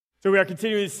So we are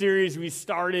continuing this series we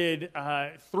started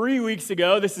 3 weeks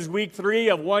ago. This is week 3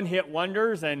 of One Hit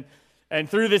Wonders, and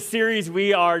through this series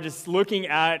we are just looking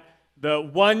at the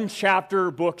one-chapter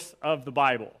books of the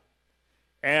Bible.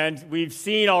 And we've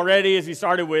seen already, as we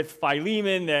started with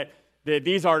Philemon, that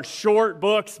these are short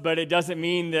books, but it doesn't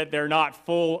mean that they're not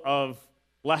full of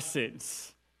lessons.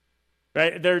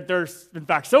 Right? They're in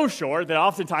fact so short that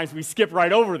oftentimes we skip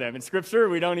right over them in Scripture.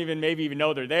 We don't even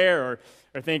know they're there, or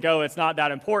think, oh, it's not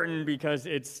that important because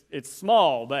it's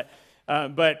small. But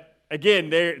again,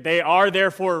 they are there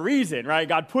for a reason, right?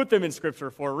 God put them in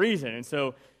Scripture for a reason. And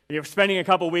so we're spending a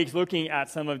couple weeks looking at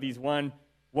some of these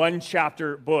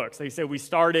one-chapter books. Like I said, we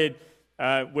started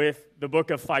with the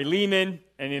book of Philemon,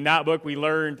 and in that book we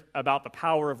learned about the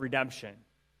power of redemption.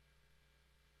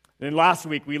 Then last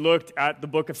week, we looked at the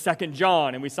book of 2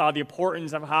 John, and we saw the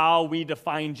importance of how we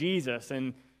define Jesus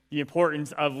and the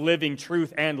importance of living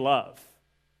truth and love,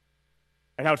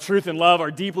 and how truth and love are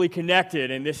deeply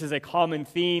connected, and this is a common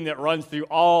theme that runs through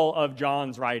all of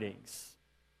John's writings.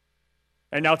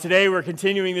 And now today, we're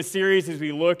continuing this series as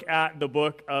we look at the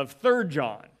book of 3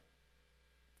 John.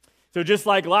 So just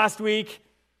like last week,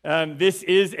 this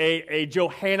is a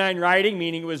Johannine writing,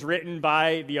 meaning it was written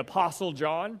by the Apostle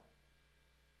John.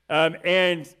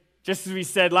 And just as we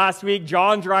said last week,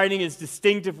 John's writing is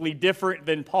distinctively different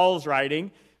than Paul's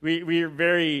writing. We are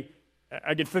very,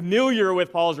 again, familiar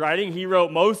with Paul's writing. He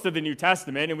wrote most of the New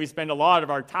Testament, and we spend a lot of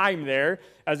our time there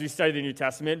as we study the New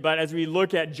Testament. But as we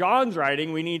look at John's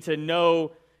writing, we need to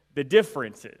know the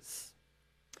differences.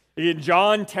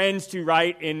 John tends to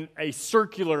write in a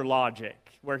circular logic,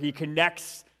 where he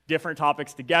connects different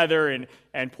topics together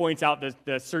and points out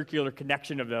the circular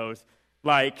connection of those,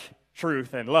 like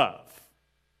truth and love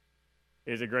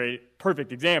is a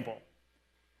perfect example,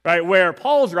 right? Where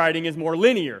Paul's writing is more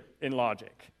linear in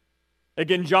logic.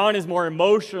 Again, John is more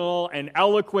emotional and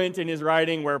eloquent in his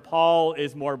writing, where Paul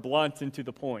is more blunt and to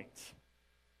the point.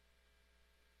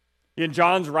 In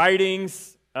John's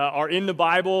writings are in the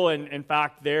Bible, and in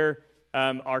fact, there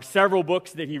are several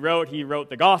books that he wrote. He wrote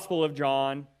the Gospel of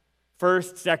John,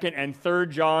 1st, 2nd, and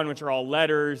 3rd John, which are all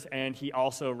letters, and he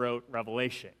also wrote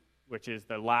Revelation, which is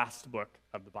the last book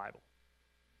of the Bible.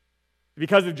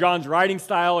 Because of John's writing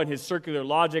style and his circular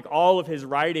logic, all of his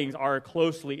writings are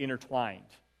closely intertwined.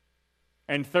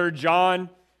 And 3rd John,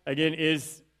 again,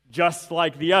 is just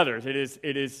like the others. It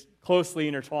is closely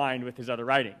intertwined with his other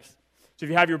writings. So if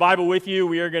you have your Bible with you,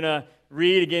 we are going to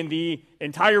read, again, the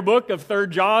entire book of 3rd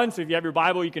John. So if you have your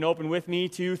Bible, you can open with me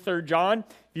to 3rd John.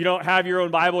 If you don't have your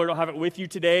own Bible or don't have it with you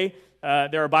today,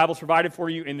 there are Bibles provided for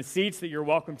you in the seats that you're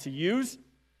welcome to use.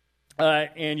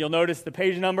 And you'll notice the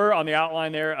page number on the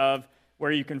outline there of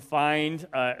where you can find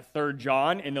 3rd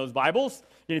John in those Bibles.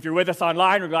 And if you're with us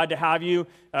online, we're glad to have you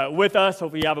with us.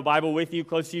 Hopefully you have a Bible with you,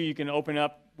 close to you. You can open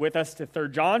up with us to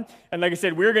 3rd John. And like I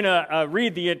said, we're going to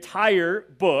read the entire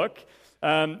book.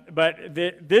 But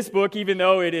this book, even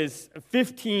though it is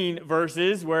 15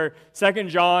 verses, where 2nd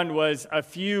John was a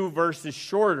few verses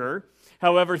shorter,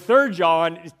 however, 3rd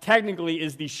John technically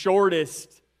is the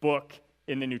shortest book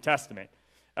in the New Testament.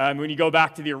 When you go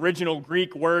back to the original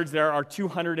Greek words, there are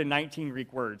 219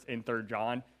 Greek words in 3rd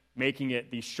John, making it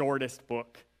the shortest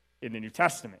book in the New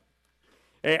Testament.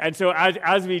 And so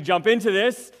as we jump into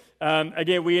this,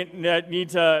 again, we need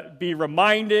to be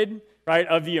reminded, right,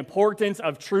 of the importance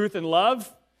of truth and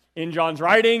love in John's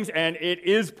writings, and it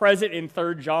is present in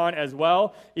 3rd John as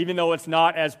well. Even though it's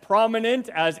not as prominent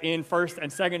as in 1st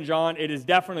and 2nd John, it is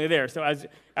definitely there. So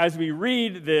as we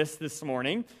read this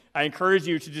morning, I encourage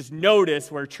you to just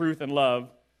notice where truth and love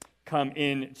come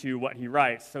into what he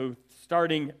writes. So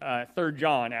starting 3rd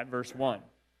John at verse 1. It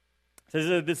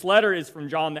says, "This letter is from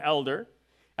John the elder.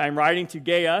 I am writing to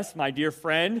Gaius, my dear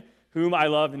friend, whom I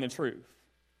love in the truth.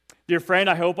 Dear friend,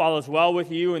 I hope all is well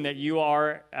with you and that you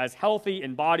are as healthy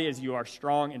in body as you are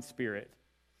strong in spirit.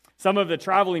 Some of the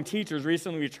traveling teachers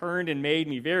recently returned and made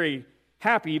me very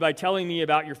happy by telling me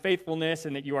about your faithfulness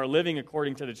and that you are living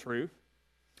according to the truth.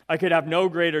 I could have no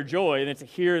greater joy than to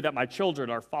hear that my children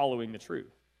are following the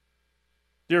truth.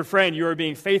 Dear friend, you are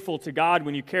being faithful to God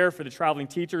when you care for the traveling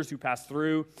teachers who pass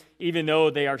through, even though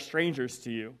they are strangers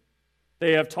to you.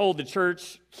 They have told the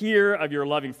church here of your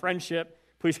loving friendship.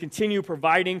 Please continue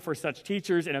providing for such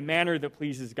teachers in a manner that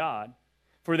pleases God,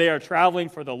 for they are traveling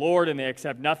for the Lord and they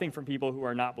accept nothing from people who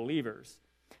are not believers.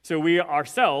 So we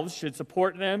ourselves should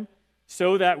support them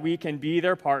so that we can be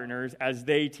their partners as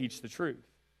they teach the truth.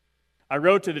 I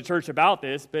wrote to the church about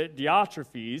this, but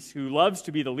Diotrephes, who loves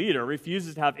to be the leader,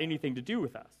 refuses to have anything to do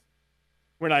with us.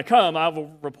 When I come, I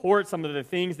will report some of the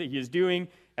things that he is doing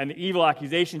and the evil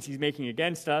accusations he's making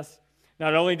against us.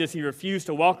 Not only does he refuse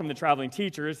to welcome the traveling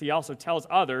teachers, he also tells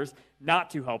others not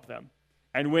to help them.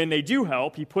 And when they do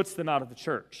help, he puts them out of the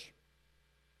church.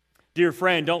 Dear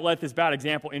friend, don't let this bad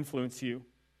example influence you.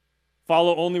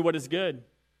 Follow only what is good.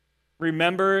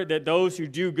 Remember that those who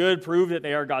do good prove that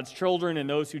they are God's children, and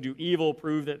those who do evil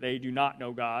prove that they do not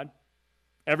know God.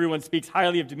 Everyone speaks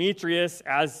highly of Demetrius,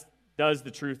 as does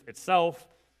the truth itself.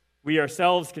 We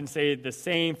ourselves can say the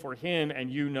same for him,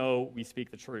 and you know we speak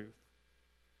the truth.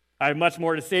 I have much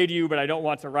more to say to you, but I don't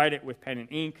want to write it with pen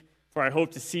and ink, for I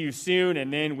hope to see you soon,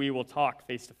 and then we will talk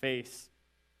face to face.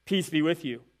 Peace be with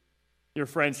you. Your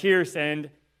friends here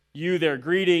send you their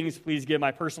greetings. Please give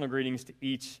my personal greetings to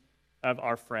each of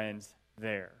our friends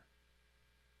there.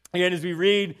 Again, as we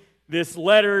read this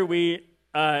letter, we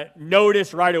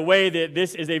notice right away that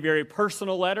this is a very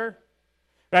personal letter.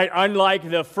 Right?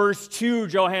 Unlike the first two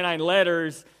Johannine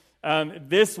letters,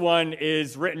 this one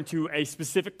is written to a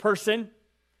specific person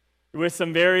with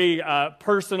some very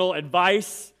personal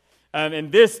advice. And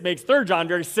this makes 3 John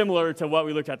very similar to what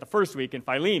we looked at the first week in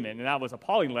Philemon. And that was a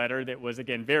Pauline letter that was,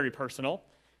 again, very personal,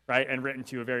 right? And written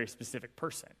to a very specific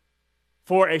person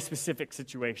for a specific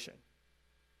situation.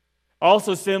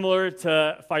 Also similar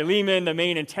to Philemon, the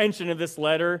main intention of this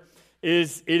letter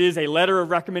is it is a letter of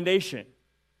recommendation,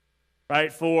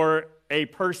 right, for a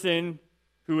person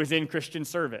who is in Christian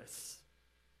service.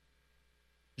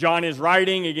 John is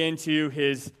writing again to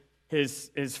his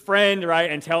friend,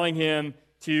 right, and telling him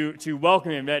to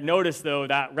welcome him. That notice, though,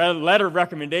 that letter of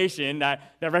recommendation, that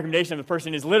recommendation of the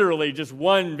person is literally just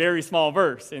one very small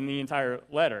verse in the entire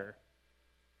letter.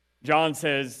 John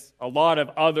says a lot of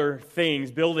other things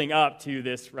building up to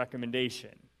this recommendation.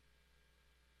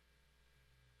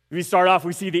 We start off,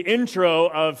 we see the intro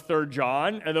of 3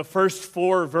 John, and the first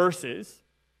 4 verses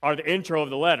are the intro of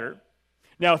the letter.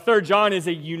 Now, 3 John is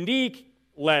a unique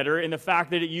letter in the fact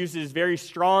that it uses very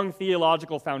strong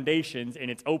theological foundations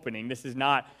in its opening. This is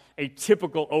not a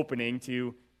typical opening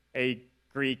to a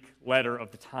Greek letter of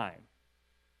the time.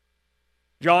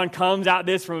 John comes at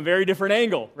this from a very different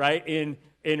angle, right, in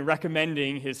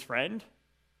recommending his friend.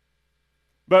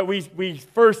 But we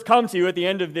first come to, at the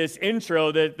end of this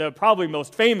intro, the probably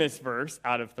most famous verse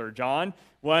out of 3 John,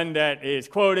 one that is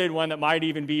quoted, one that might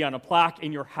even be on a plaque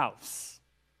in your house,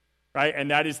 right?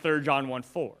 And that is 3 John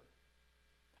 1:4.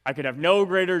 I could have no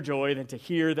greater joy than to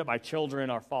hear that my children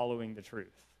are following the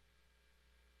truth.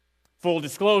 Full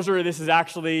disclosure, this is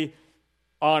actually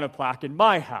on a plaque in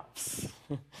my house.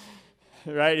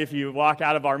 Right? If you walk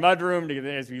out of our mudroom,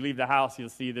 as we leave the house, you'll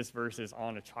see this verse is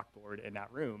on a chalkboard in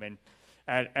that room.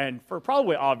 And for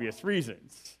probably obvious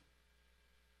reasons.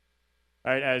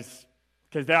 Right?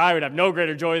 Because I would have no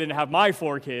greater joy than to have my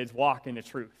 4 kids walk in the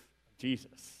truth of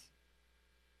Jesus.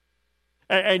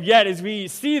 And yet, as we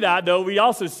see that, though, we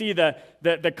also see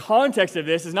the context of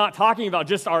this is not talking about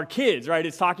just our kids, right?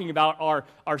 It's talking about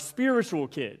our spiritual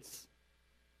kids.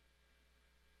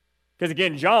 Because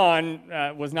again,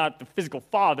 John was not the physical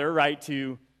father, right,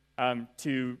 to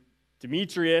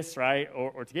Demetrius, right,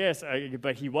 or to Gaius,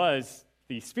 but he was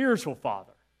the spiritual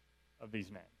father of these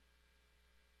men.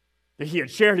 That he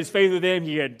had shared his faith with them,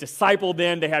 he had discipled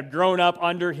them, they had grown up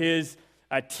under his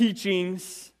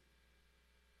teachings.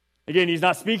 Again, he's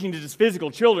not speaking to just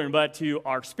physical children, but to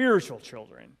our spiritual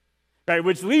children, right?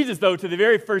 Which leads us, though, to the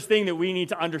very first thing that we need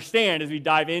to understand as we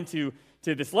dive into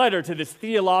this letter, to this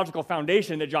theological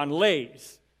foundation that John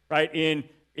lays, right,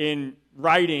 in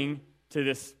writing to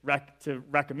this to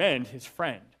recommend his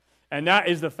friend. And that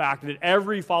is the fact that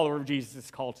every follower of Jesus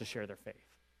is called to share their faith.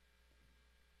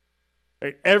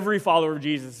 Right? Every follower of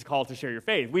Jesus is called to share your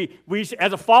faith. We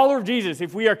as a follower of Jesus,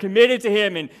 if we are committed to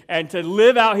him and to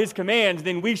live out his commands,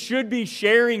 then we should be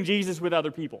sharing Jesus with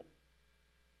other people.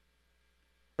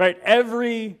 Right?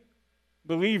 Every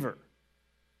believer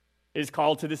is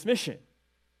called to this mission.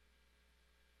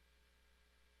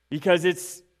 Because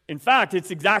it's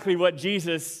exactly what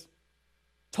Jesus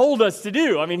told us to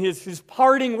do. I mean, his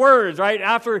parting words, right?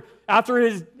 After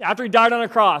he died on a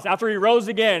cross, after he rose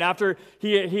again, after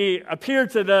he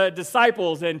appeared to the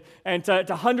disciples and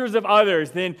to hundreds of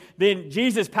others, then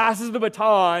Jesus passes the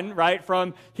baton, right,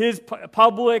 from his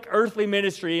public earthly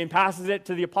ministry and passes it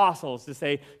to the apostles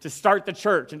to start the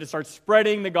church and to start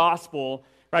spreading the gospel,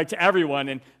 right, to everyone.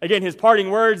 And again, his parting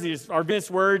words, these are famous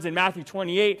words in Matthew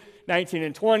 28, 19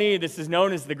 and 20. This is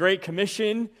known as the Great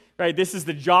Commission, right? This is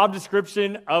the job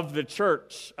description of the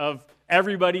church, of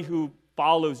everybody who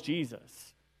follows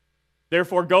Jesus.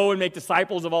 Therefore, go and make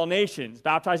disciples of all nations,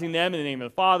 baptizing them in the name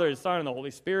of the Father, the Son, and the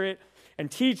Holy Spirit,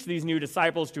 and teach these new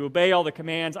disciples to obey all the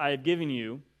commands I have given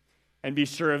you. And be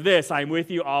sure of this, I am with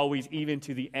you always, even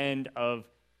to the end of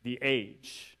the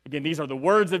age. Again, these are the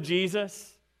words of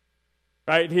Jesus.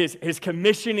 right? His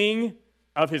commissioning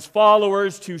of his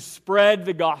followers to spread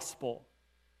the gospel,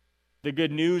 the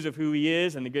good news of who he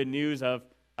is and the good news of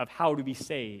how to be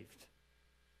saved.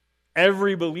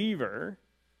 Every believer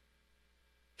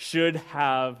should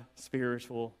have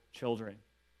spiritual children.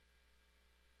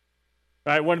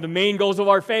 Right? One of the main goals of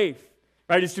our faith,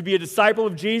 right, is to be a disciple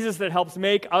of Jesus that helps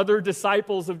make other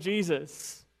disciples of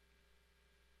Jesus.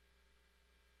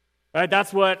 Right?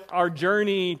 That's what our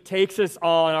journey takes us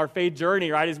on, our faith journey,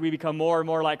 right, as we become more and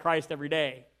more like Christ every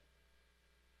day.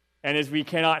 And as we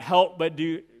cannot help but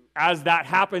do, as that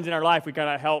happens in our life, we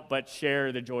cannot help but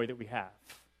share the joy that we have.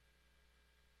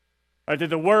 Right? That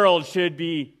the world should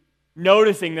be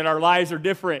noticing that our lives are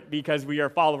different because we are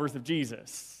followers of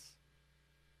Jesus.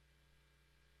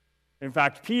 In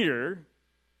fact, Peter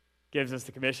gives us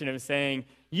the commission of saying,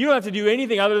 you don't have to do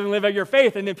anything other than live out your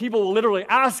faith, and then people will literally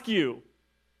ask you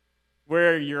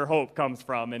where your hope comes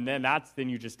from, and then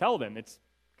you just tell them it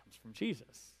comes from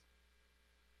Jesus.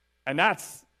 And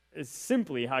that's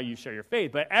simply how you share your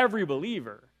faith. But every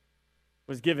believer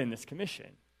was given this commission.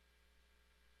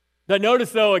 But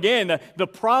notice, though, again, the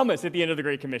promise at the end of the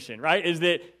Great Commission, right, is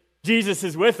that Jesus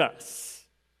is with us.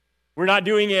 We're not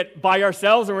doing it by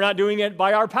ourselves, and we're not doing it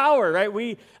by our power,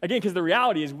 right? Because the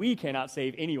reality is we cannot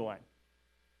save anyone.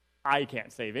 I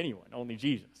can't save anyone. Only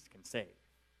Jesus can save.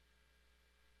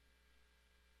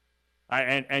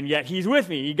 And yet he's with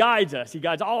me. He guides us. He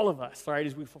guides all of us, right,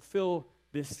 as we fulfill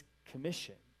this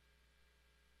commission.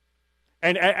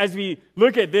 And as we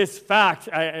look at this fact,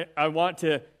 I want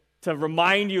to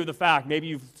remind you of the fact, maybe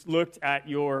you've looked at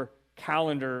your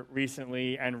calendar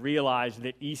recently and realized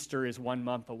that Easter is 1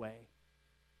 month away.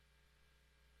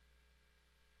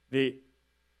 The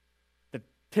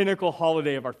pinnacle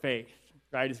holiday of our faith,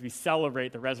 right, as we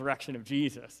celebrate the resurrection of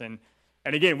Jesus. And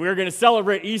again, we're going to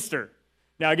celebrate Easter.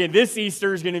 Now, again, this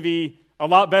Easter is going to be a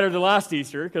lot better than last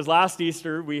Easter, because last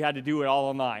Easter we had to do it all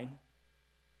online.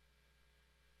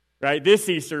 Right? This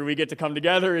Easter we get to come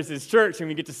together as his church and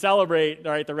we get to celebrate,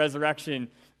 right, the resurrection.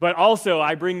 But also,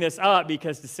 I bring this up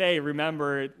because to say,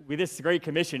 remember, this Great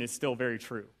Commission is still very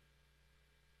true.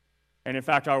 And in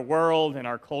fact, our world and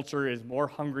our culture is more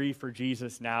hungry for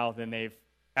Jesus now than they've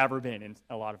ever been in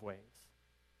a lot of ways.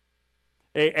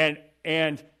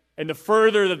 And the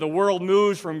further that the world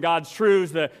moves from God's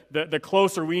truths, the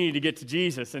closer we need to get to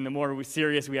Jesus, and the more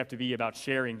serious we have to be about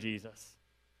sharing Jesus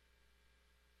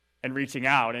and reaching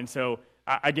out. And so,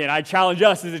 again, I challenge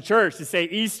us as a church to say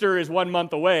Easter is 1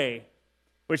 month away,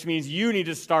 which means you need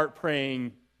to start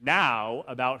praying now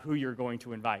about who you're going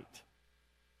to invite.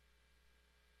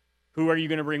 Who are you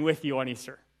going to bring with you on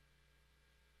Easter?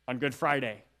 On Good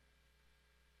Friday?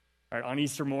 Right, on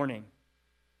Easter morning?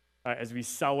 As we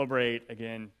celebrate,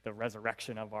 again, the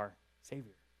resurrection of our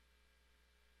Savior.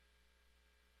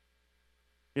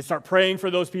 You start praying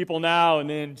for those people now and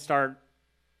then start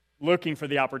looking for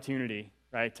the opportunity,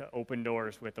 right, to open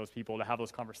doors with those people, to have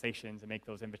those conversations and make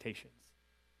those invitations.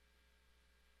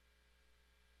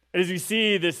 As you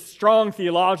see this strong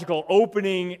theological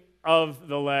opening of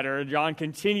the letter, John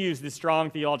continues this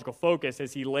strong theological focus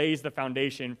as he lays the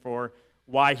foundation for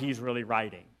why he's really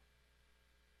writing.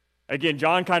 Again,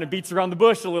 John kind of beats around the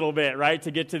bush a little bit, right,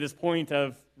 to get to this point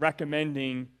of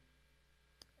recommending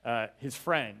his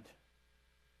friend.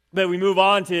 But we move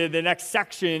on to the next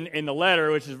section in the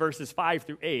letter, which is verses 5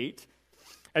 through 8,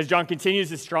 as John continues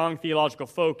his strong theological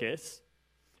focus.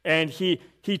 And he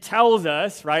tells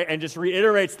us, right, and just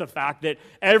reiterates the fact that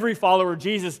every follower of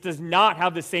Jesus does not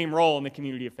have the same role in the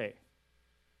community of faith.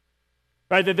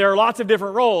 Right, that there are lots of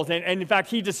different roles. And in fact,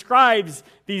 he describes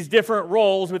these different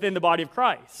roles within the body of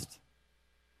Christ.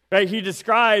 Right, he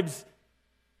describes,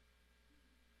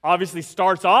 obviously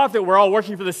starts off that we're all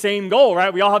working for the same goal,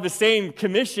 right? We all have the same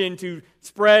commission to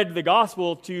spread the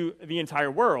gospel to the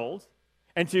entire world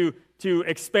and to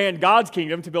expand God's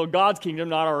kingdom, to build God's kingdom,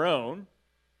 not our own.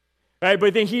 Right?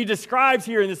 But then he describes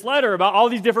here in this letter about all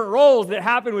these different roles that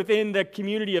happen within the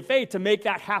community of faith to make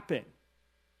that happen.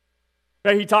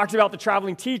 Right? He talks about the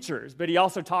traveling teachers, but he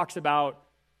also talks about,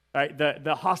 right,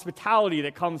 the hospitality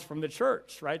that comes from the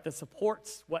church, right, that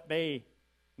supports what they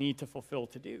need to fulfill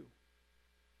to do.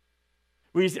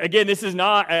 Again, this is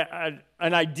not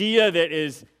an idea that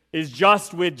is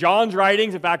just with John's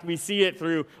writings. In fact, we see it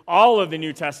through all of the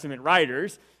New Testament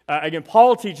writers. Again,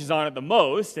 Paul teaches on it the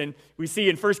most, and we see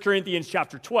in 1 Corinthians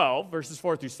chapter 12, verses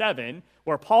 4 through 7,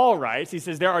 where Paul writes, he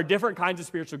says, there are different kinds of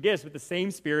spiritual gifts, but the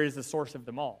same Spirit is the source of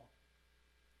them all.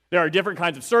 There are different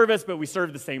kinds of service, but we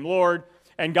serve the same Lord,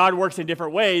 and God works in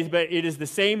different ways, but it is the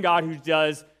same God who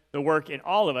does the work in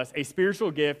all of us. A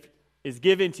spiritual gift is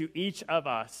given to each of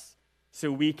us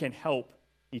so we can help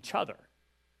each other.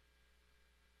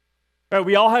 Right?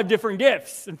 We all have different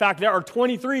gifts. In fact, there are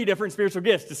 23 different spiritual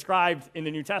gifts described in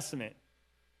the New Testament.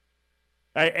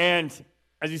 Right? And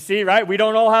as you see, right, we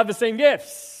don't all have the same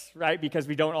gifts, right? Because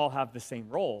we don't all have the same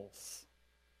roles.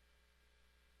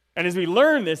 And as we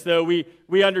learn this, though,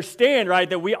 we understand, right,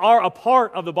 that we are a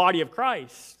part of the body of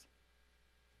Christ.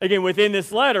 Again, within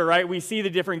this letter, right, we see the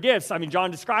different gifts. I mean,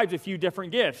 John describes a few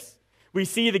different gifts. We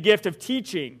see the gift of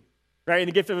teaching, right, and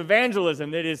the gift of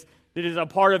evangelism that is a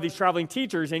part of these traveling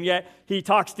teachers, and yet he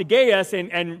talks to Gaius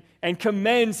and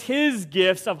commends his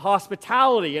gifts of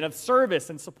hospitality and of service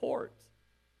and support.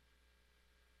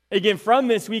 Again, from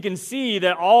this, we can see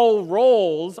that all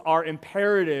roles are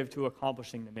imperative to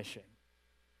accomplishing the mission.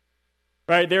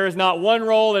 Right? There is not one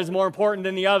role that is more important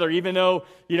than the other. Even though,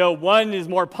 one is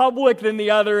more public than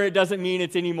the other, it doesn't mean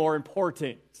it's any more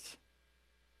important.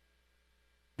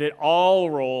 That all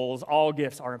roles, all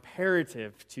gifts are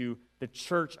imperative to the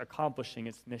church accomplishing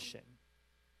its mission.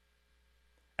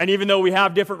 And even though we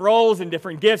have different roles and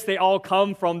different gifts, they all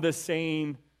come from the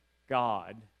same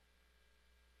God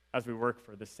as we work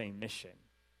for the same mission.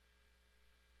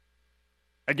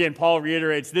 Again, Paul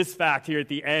reiterates this fact here at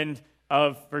the end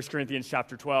of 1 Corinthians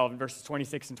chapter 12, in verses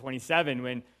 26 and 27,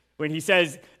 when he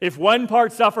says, if one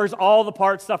part suffers, all the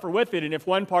parts suffer with it, and if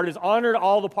one part is honored,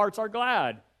 all the parts are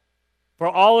glad. For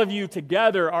all of you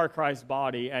together are Christ's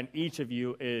body, and each of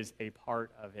you is a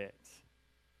part of it.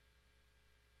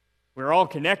 We're all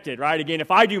connected, right? Again,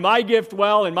 if I do my gift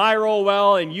well and my role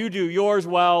well, and you do yours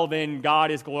well, then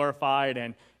God is glorified,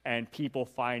 and people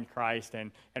find Christ,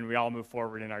 and we all move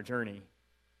forward in our journey.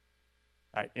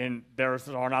 Right? And theirs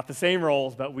are not the same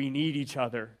roles, but we need each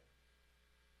other.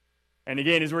 And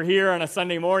again, as we're here on a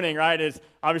Sunday morning, right, is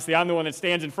obviously I'm the one that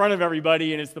stands in front of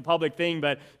everybody, and it's the public thing,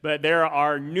 but there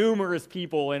are numerous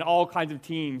people in all kinds of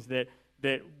teams that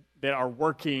are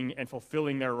working and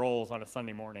fulfilling their roles on a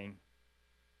Sunday morning,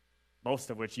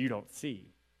 most of which you don't see.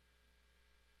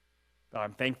 But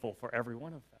I'm thankful for every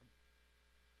one of them.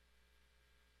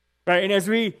 Right? And as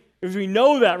we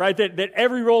know that, right, that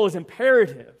every role is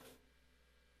imperative,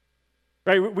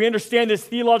 right, we understand this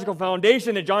theological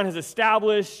foundation that John has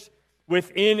established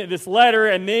within this letter,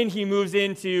 and then he moves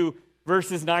into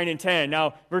verses 9 and 10.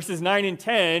 Now, verses 9 and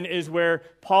 10 is where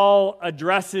Paul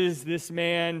addresses this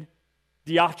man,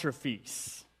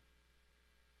 Diotrephes.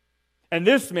 And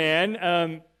this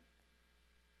man,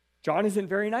 John isn't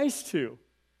very nice to.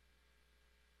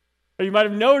 You might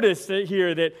have noticed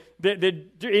here that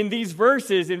in these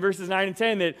verses, in verses 9 and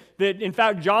 10, that in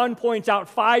fact John points out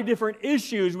 5 different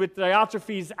issues with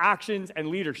Diotrephes' actions and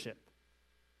leadership.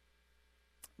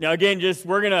 Now again,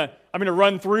 I'm gonna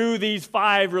run through these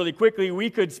 5 really quickly. We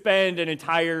could spend an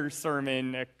entire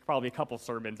sermon, probably a couple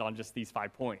sermons, on just these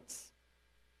 5 points.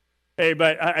 Okay,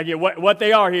 but again, what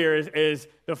they are here is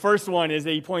the first one is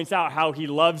that he points out how he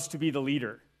loves to be the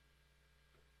leader.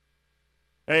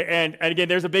 And again,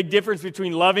 there's a big difference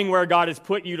between loving where God has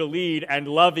put you to lead and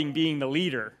loving being the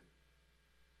leader.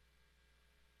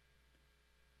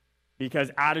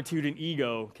 Because attitude and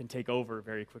ego can take over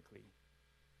very quickly.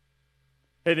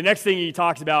 Okay, the next thing he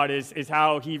talks about is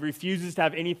how he refuses to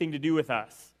have anything to do with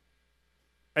us.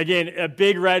 Again, a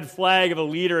big red flag of a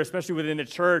leader, especially within the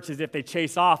church, is if they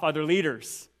chase off other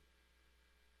leaders.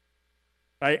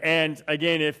 Right? And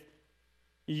again, if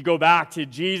you go back to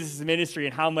Jesus' ministry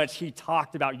and how much he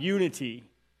talked about unity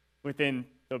within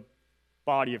the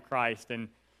body of Christ. And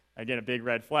again, a big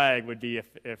red flag would be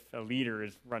if a leader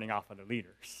is running off other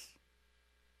leaders.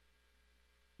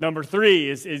 Number 3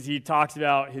 is he talks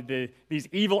about these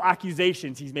evil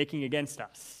accusations he's making against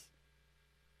us.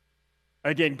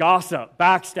 Again, gossip,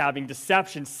 backstabbing,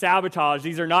 deception, sabotage.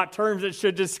 These are not terms that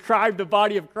should describe the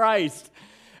body of Christ.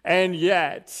 And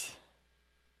yet,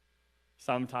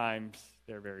 sometimes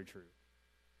they're very true.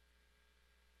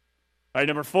 All right,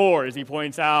 number 4 is he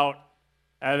points out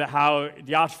how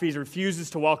Diotrephes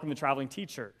refuses to welcome the traveling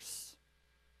teachers.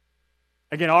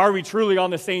 Again, are we truly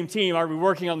on the same team? Are we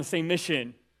working on the same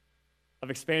mission of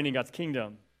expanding God's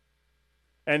kingdom?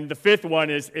 And the 5th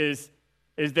one is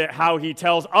that how he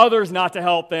tells others not to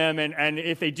help them, and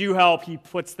if they do help, he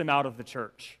puts them out of the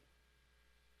church.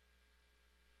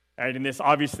 Right, and this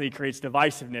obviously creates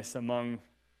divisiveness among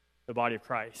the body of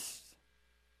Christ.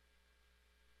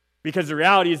 Because the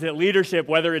reality is that leadership,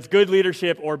 whether it's good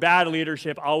leadership or bad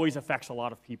leadership, always affects a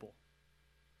lot of people.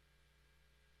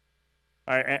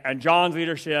 All right, and John's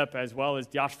leadership, as well as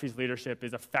Diotrephes' leadership,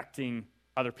 is affecting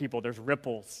other people. There's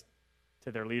ripples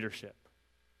to their leadership.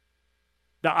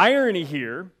 The irony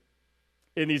here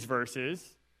in these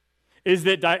verses is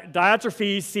that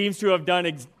Diotrephes seems to have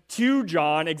done to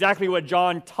John exactly what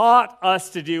John taught us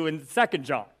to do in 2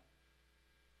 John.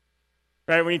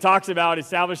 right? When he talks about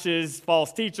establishes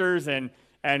false teachers and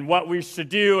what we should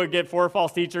do again for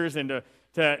false teachers and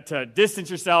to distance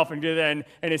yourself and do that.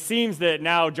 And it seems that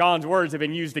now John's words have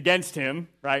been used against him,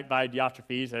 right, by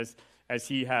Diotrephes as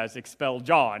he has expelled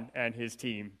John and his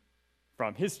team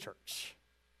from his church.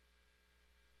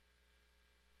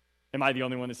 Am I the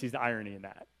only one that sees the irony in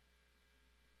that?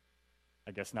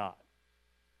 I guess not.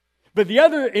 But the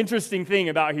other interesting thing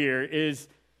about here is,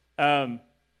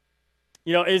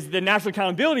 is the natural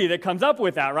accountability that comes up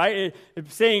with that, right?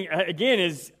 Saying,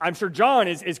 again, I'm sure John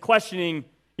is questioning,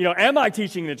 am I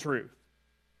teaching the truth?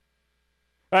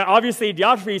 Obviously,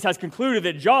 Diotrephes has concluded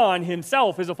that John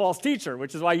himself is a false teacher,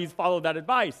 which is why he's followed that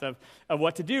advice of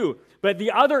what to do. But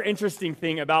the other interesting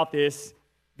thing about these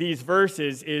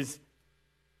verses is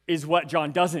what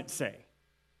John doesn't say.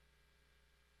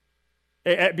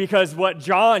 Because what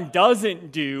John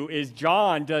doesn't do is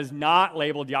John does not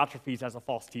label Diotrephes as a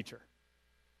false teacher.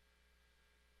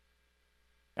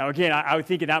 Now, again, I would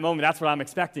think in that moment that's what I'm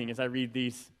expecting as I read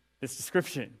this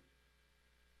description.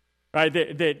 Right?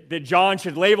 That John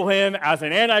should label him as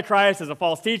an antichrist, as a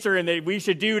false teacher, and that we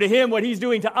should do to him what he's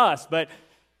doing to us. But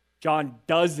John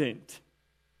doesn't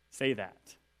say that,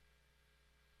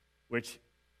 which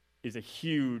is a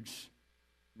huge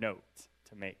note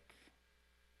to make.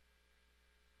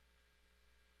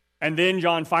 And then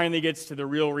John finally gets to the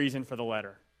real reason for the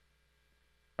letter,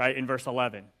 right, in verse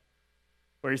 11,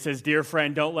 where he says, "Dear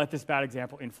friend, don't let this bad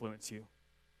example influence you.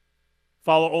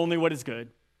 Follow only what is good.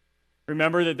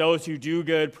 Remember that those who do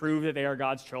good prove that they are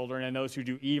God's children, and those who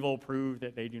do evil prove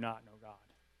that they do not know God."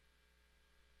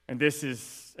 And this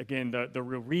is, again, the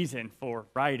real reason for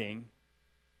writing,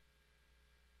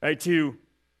 right, to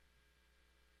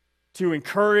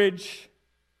encourage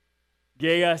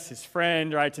Gaius, his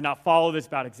friend, right, to not follow this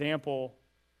bad example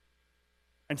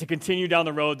and to continue down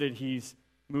the road that he's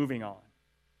moving on.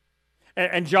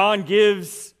 And John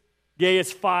gives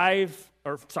Gaius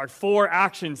 4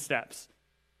 action steps,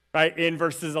 right, in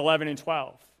verses 11 and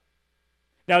 12.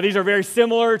 Now, these are very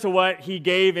similar to what he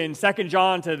gave in 2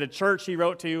 John to the church he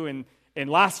wrote to in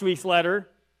last week's letter.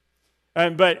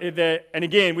 And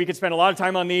again, we could spend a lot of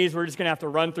time on these. We're just going to have to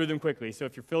run through them quickly. So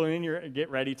if you're filling in, get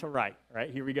ready to write. Right,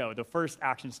 here we go. The first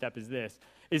action step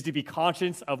is to be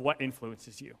conscious of what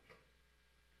influences you.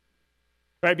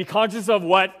 Right, be conscious of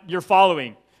what you're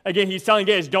following. Again, he's telling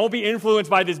Gaius, don't be influenced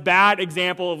by this bad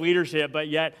example of leadership, but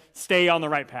yet stay on the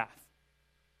right path.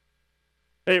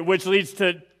 Which leads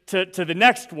to the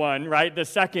next one, right? The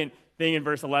second thing in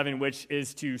verse 11, which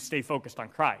is to stay focused on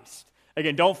Christ.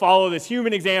 Again, don't follow this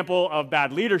human example of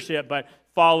bad leadership, but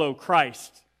follow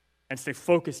Christ and stay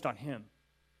focused on him.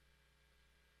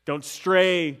 Don't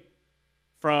stray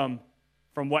from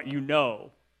what you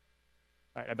know,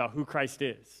 right, about who Christ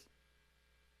is.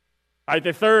 All right,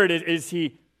 the third is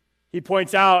he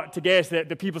points out to Gaius that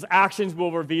the people's actions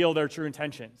will reveal their true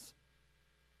intentions.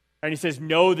 And he says,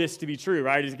 know this to be true,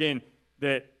 right? Is again,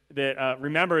 that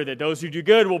remember that those who do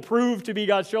good will prove to be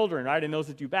God's children, right? And those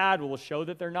that do bad will show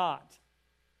that they're not.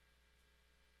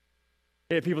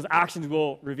 People's actions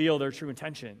will reveal their true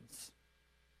intentions.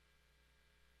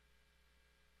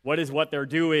 What is what they're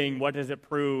doing? What does it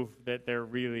prove that they're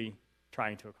really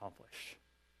trying to accomplish?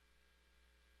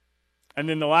 And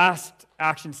then the last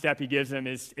action step he gives them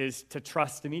is to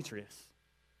trust Demetrius.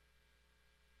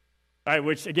 Right,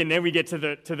 which again, then we get to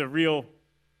the real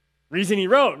reason he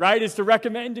wrote, right, is to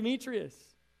recommend Demetrius.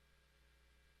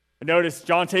 And notice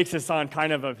John takes us on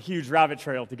kind of a huge rabbit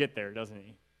trail to get there, doesn't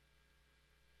he?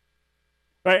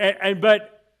 Right,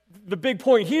 but the big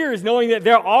point here is knowing that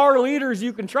there are leaders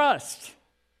you can trust.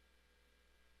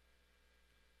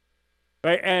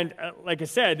 Right, and like I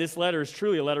said, this letter is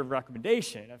truly a letter of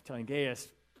recommendation. I'm telling Gaius,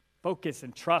 focus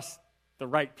and trust the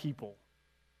right people.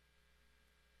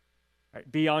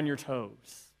 Right, be on your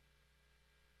toes.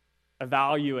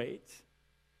 Evaluate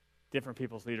different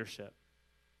people's leadership.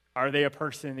 Are they a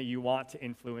person that you want to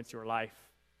influence your life?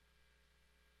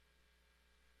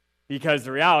 Because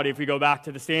the reality, if we go back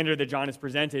to the standard that John has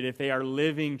presented, if they are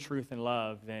living truth and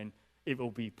love, then it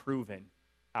will be proven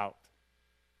out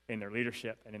in their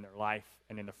leadership and in their life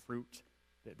and in the fruit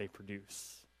that they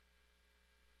produce.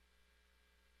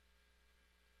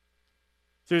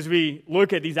 So as we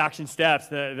look at these action steps,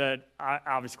 the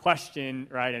obvious question,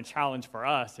 right, and challenge for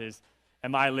us is,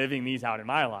 am I living these out in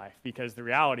my life? Because the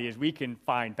reality is we can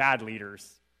find bad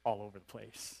leaders all over the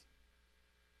place.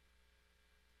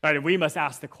 Right, and we must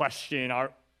ask the question,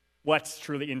 what's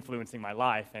truly influencing my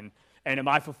life? And am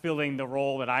I fulfilling the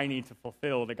role that I need to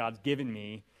fulfill that God's given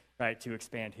me, right, to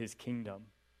expand his kingdom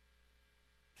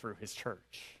through his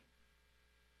church?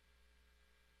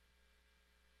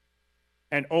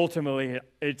 And ultimately,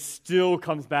 it still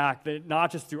comes back, that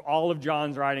not just through all of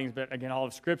John's writings, but again, all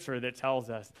of Scripture that tells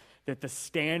us that the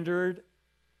standard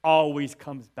always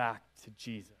comes back to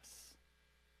Jesus.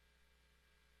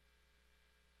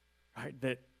 Right?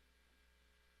 That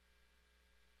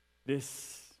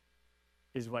this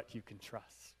is what you can trust.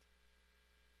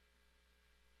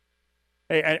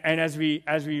 Hey, and as we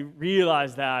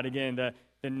realize that, again,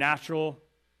 the natural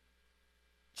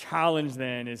challenge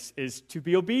then is to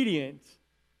be obedient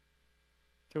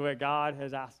to what God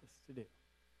has asked us to do.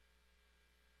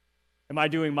 Am I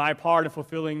doing my part of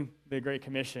fulfilling the Great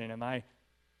Commission?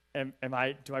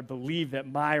 Do I believe that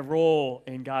my role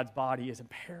in God's body is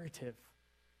imperative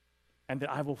and that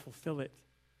I will fulfill it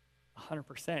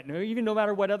 100%? Even no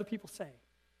matter what other people say.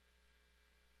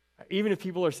 Even if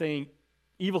people are saying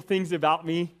evil things about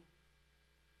me,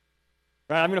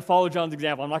 right? I'm going to follow John's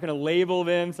example. I'm not going to label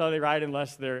them so they right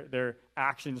unless their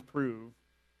actions prove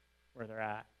where they're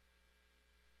at.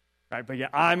 Right? But yeah,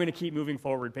 I'm going to keep moving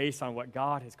forward based on what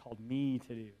God has called me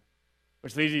to do.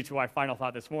 Which leads you to my final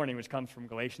thought this morning, which comes from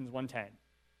Galatians 1:10,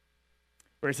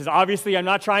 where it says, obviously, I'm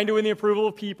not trying to win the approval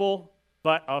of people,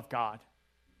 but of God.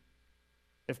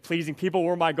 If pleasing people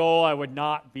were my goal, I would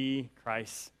not be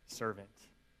Christ's servant.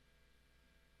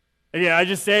 Again, I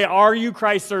just say, are you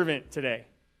Christ's servant today?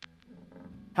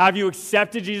 Have you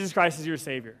accepted Jesus Christ as your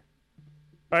Savior?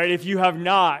 All right, if you have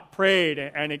not prayed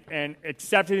and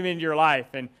accepted Him into your life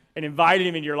and invited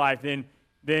Him into your life,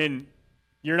 then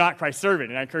you're not Christ's servant.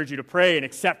 And I encourage you to pray and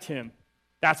accept Him.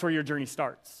 That's where your journey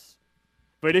starts.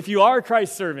 But if you are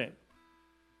Christ's servant,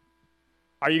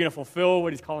 are you going to fulfill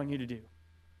what He's calling you to do?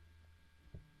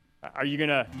 Are you going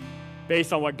to,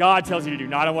 based on what God tells you to do,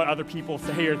 not on what other people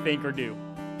say or think or do?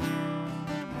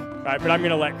 Right, but I'm going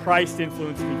to let Christ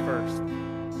influence me first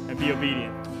and be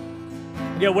obedient.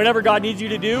 Yeah, whatever God needs you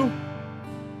to do,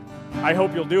 I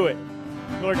hope you'll do it.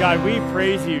 Lord God, we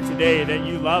praise you today that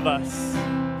you love us.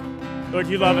 Lord,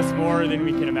 you love us more than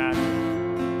we can imagine.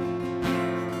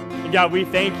 And God, we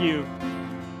thank you,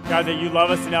 God, that you love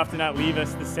us enough to not leave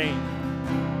us the same.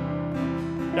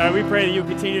 God, we pray that you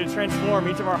continue to transform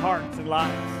each of our hearts and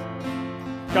lives.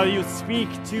 God, that you speak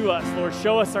to us, Lord.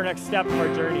 Show us our next step of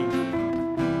our journey.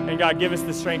 And God, give us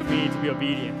the strength we need to be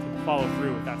obedient and to follow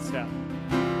through with that step.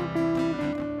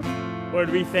 Lord,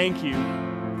 we thank you,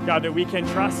 God, that we can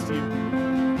trust you.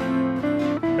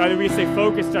 God, that we stay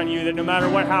focused on you, that no matter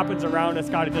what happens around us,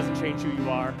 God, it doesn't change who you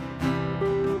are.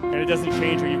 And it doesn't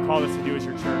change what you've called us to do as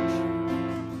your church.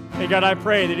 And God, I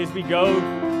pray that as we go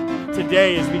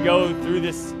today, as we go through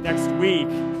this next week,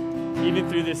 even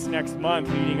through this next month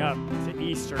leading up to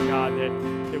Easter, God,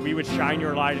 that we would shine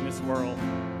your light in this world.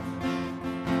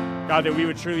 God, that we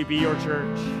would truly be your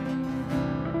church.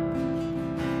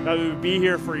 God, that we would be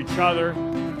here for each other,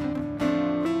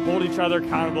 hold each other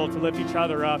accountable, to lift each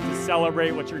other up, to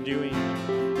celebrate what you're doing.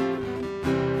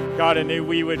 God, and that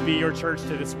we would be your church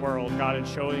to this world, God, and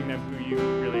showing them who you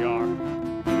really are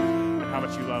and how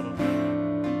much you love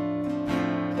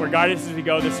them. Lord, guide us as we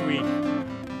go this week,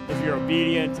 as we are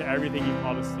obedient to everything you've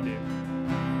called us to do.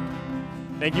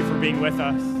 Thank you for being with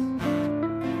us,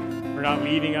 for not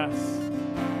leaving us,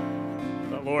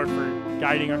 but Lord, for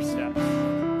guiding our steps.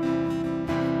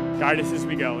 Guide us as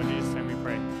we go in Jesus' name.